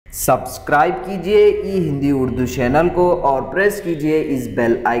Subscribe कीजिए ई Hindi Urdu channel को और प्रेस कीजिए इस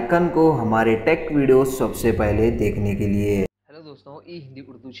बेल आइकन को हमारे टेक वीडियो सबसे पहले देखने के लिए। हेलो दोस्तों, ई हिंदी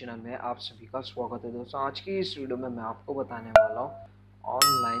उर्दू चैनल में आप सभी का स्वागत है। दोस्तों, आज की इस वीडियो में मैं आपको बताने वाला हूँ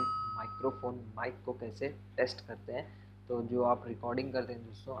ऑनलाइन माइक्रोफोन माइक को कैसे टेस्ट करते हैं। तो जो आप रिकॉर्डिंग करते हैं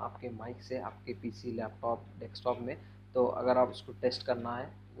दोस्तों आपके माइक से आपके पीसी, लैपटॉप, डेस्कटॉप में, तो अगर आप उसको टेस्ट करना है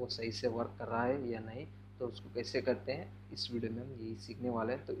वो सही से वर्क कर रहा है या नहीं, तो उसको कैसे करते हैं इस वीडियो में हम यही सीखने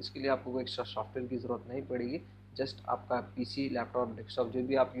वाले हैं। तो इसके लिए आपको कोई एक्स्ट्रा सॉफ्टवेयर की ज़रूरत नहीं पड़ेगी। जस्ट आपका पीसी, लैपटॉप, डेस्कटॉप जो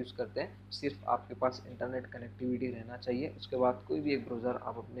भी आप यूज़ करते हैं, सिर्फ आपके पास इंटरनेट कनेक्टिविटी रहना चाहिए। उसके बाद कोई भी एक ब्राउज़र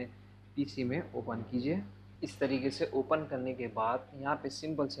आप अपने पीसी में ओपन कीजिए। इस तरीके से ओपन करने के बाद यहाँ पे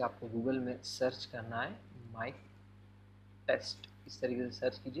सिंपल से आपको गूगल में सर्च करना है माइक टेस्ट। इस तरीके से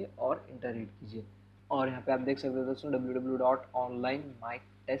सर्च कीजिए और इंटर हिट कीजिए और यहाँ पे आप देख सकते हो दोस्तों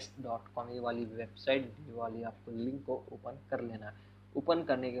www.onlinemictest.com ये वाली वेबसाइट, ये वाली आपको लिंक को ओपन कर लेना है। ओपन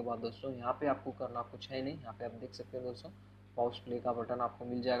करने के बाद दोस्तों यहाँ पे आपको करना कुछ है नहीं। यहाँ पे आप देख सकते हैं दोस्तों पॉज प्ले का बटन आपको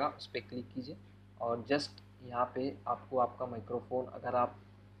मिल जाएगा, उस पर क्लिक कीजिए और जस्ट यहाँ पे आपको आपका माइक्रोफोन अगर आप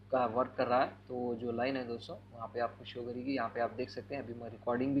का वर्क कर रहा है तो जो लाइन है दोस्तों वहाँ पे आपको शो करेगी। यहाँ पे आप देख सकते हैं अभी मैं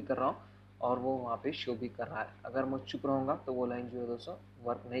रिकॉर्डिंग भी कर रहा हूँ और वो वहाँ पे शो भी कर रहा है। अगर मैं चुप रहूँगा तो वो लाइन जो है दोस्तों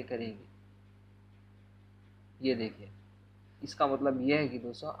वर्क नहीं करेगी। ये देखिए, इसका मतलब ये है कि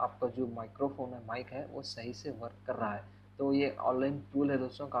दोस्तों आपका जो माइक्रोफोन है, माइक है, वो सही से वर्क कर रहा है। तो ये ऑनलाइन टूल है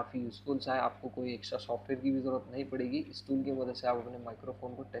दोस्तों, काफ़ी यूज़फुल सा है। आपको कोई एक्स्ट्रा सॉफ्टवेयर की भी ज़रूरत नहीं पड़ेगी। इस टूल की मदद से आप अपने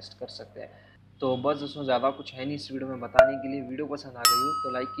माइक्रोफोन को टेस्ट कर सकते हैं। तो बस दोस्तों, ज़्यादा कुछ है नहीं इस वीडियो में बताने के लिए। वीडियो पसंद आ गई हो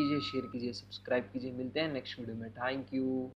तो लाइक कीजिए, शेयर कीजिए, सब्सक्राइब कीजिए। मिलते हैं नेक्स्ट वीडियो में। Thank you.